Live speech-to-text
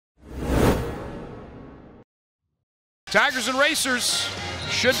Tigers and Racers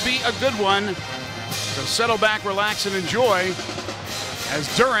should be a good one. So settle back, relax, and enjoy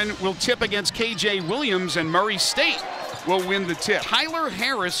as Durham will tip against KJ Williams and Murray State will win the tip. Tyler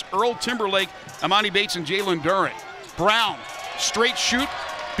Harris, Earl Timberlake, Amani Bates, and Jalen Durham. Brown, straight shoot,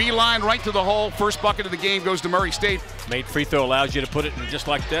 beeline right to the hole. First bucket of the game goes to Murray State. Made free throw allows you to put it in just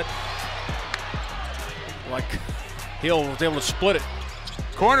like that. Like Hill was able to split it.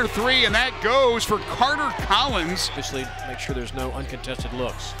 Corner three, and that goes for Carter Collins. Obviously, make sure there's no uncontested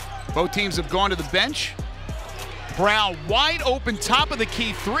looks. Both teams have gone to the bench. Brown wide open, top of the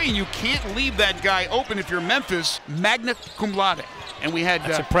key three. You can't leave that guy open if you're Memphis. Magna cum laude. And we had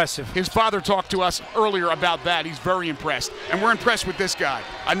That's impressive. His father talked to us earlier about that. He's very impressed. And we're impressed with this guy.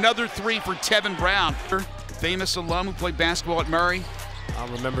 Another three for Tevin Brown. Famous alum who played basketball at Murray. I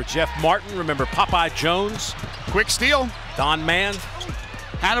remember Jeff Martin, remember Popeye Jones. Quick steal. Don Mann.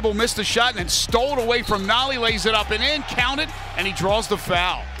 Hannibal missed the shot and then stole it away from Nolly, lays it up and in, count it, and he draws the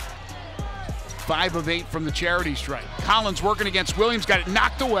foul. 5 of 8 from the charity stripe. Collins working against Williams, got it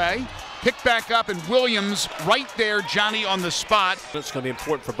knocked away. Picked back up, and Williams right there, Johnny on the spot. It's going to be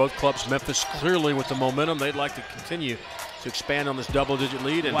important for both clubs. Memphis clearly with the momentum. They'd like to continue to expand on this double-digit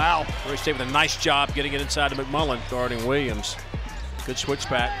lead. And wow. Murray State with a nice job getting it inside to McMullen, guarding Williams. Good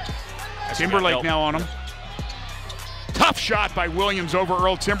switchback. Timberlake now on him. Tough shot by Williams over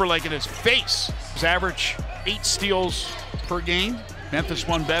Earl Timberlake in his face. His average 8 steals per game. Memphis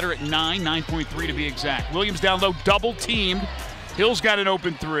won better at 9.3 to be exact. Williams down low, double teamed. Hill's got an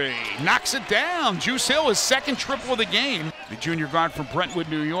open three. Knocks it down. Juice Hill, his second triple of the game. The junior guard from Brentwood,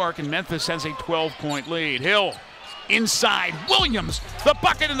 New York, and Memphis has a 12-point lead. Hill inside. Williams, the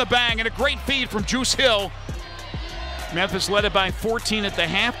bucket and the bang, and a great feed from Juice Hill. Memphis led it by 14 at the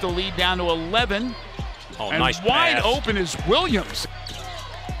half. The lead down to 11. Oh, and nice wide pass. open is Williams.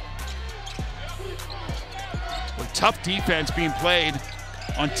 With tough defense being played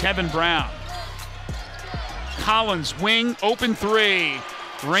on Tevin Brown. Collins, wing, open three.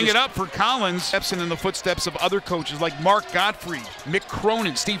 Ring it up for Collins. Steps in the footsteps of other coaches like Mark Gottfried, Mick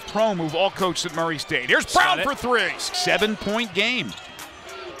Cronin, Steve Prohm, who've all coached at Murray State. Here's Brown for three. 7-point game.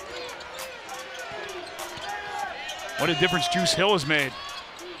 What a difference Juice Hill has made.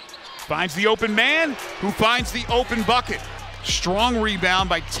 Finds the open man, who finds the open bucket. Strong rebound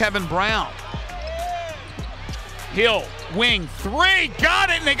by Tevin Brown. Hill, wing, three, got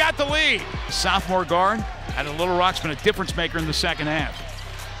it, and they got the lead. Sophomore guard at a Little Rock's been a difference maker in the second half.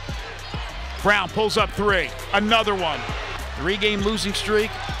 Brown pulls up three, another one. 3-game losing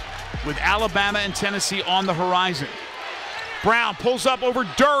streak with Alabama and Tennessee on the horizon. Brown pulls up over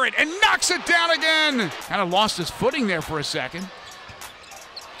Durrett and knocks it down again. Kind of lost his footing there for a second.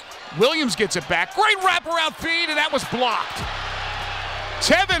 Williams gets it back. Great wraparound feed, and that was blocked.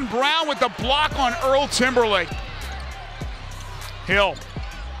 Tevin Brown with the block on Earl Timberlake. Hill,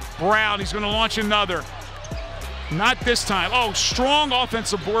 Brown, he's going to launch another. Not this time. Oh, strong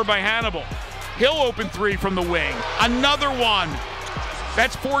offensive board by Hannibal. Hill open three from the wing. Another one.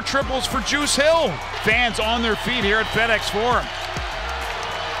 That's 4 triples for Juice Hill. Fans on their feet here at FedEx Forum.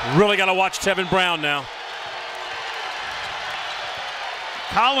 Really got to watch Tevin Brown now.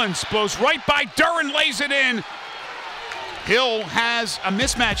 Collins blows right by Durham, lays it in. Hill has a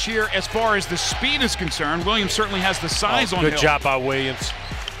mismatch here as far as the speed is concerned. Williams certainly has the size on Hill. Good job by Williams.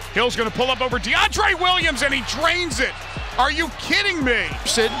 Hill's going to pull up over DeAndre Williams, and he drains it. Are you kidding me?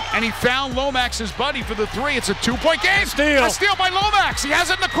 And he found Lomax's buddy for the three. It's a 2-point game. Steal. A steal by Lomax. He has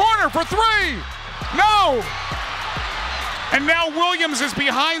it in the corner for three. No. And now Williams is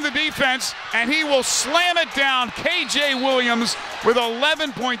behind the defense, and he will slam it down. KJ Williams with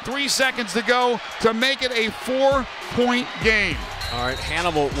 11.3 seconds to go to make it a 4-point game. All right,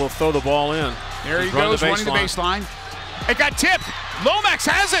 Hannibal will throw the ball in. There he goes, running the baseline. It got tipped. Lomax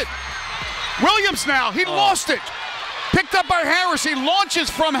has it. Williams now, he lost it. Picked up by Harris, he launches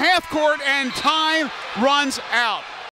from half court, and time runs out.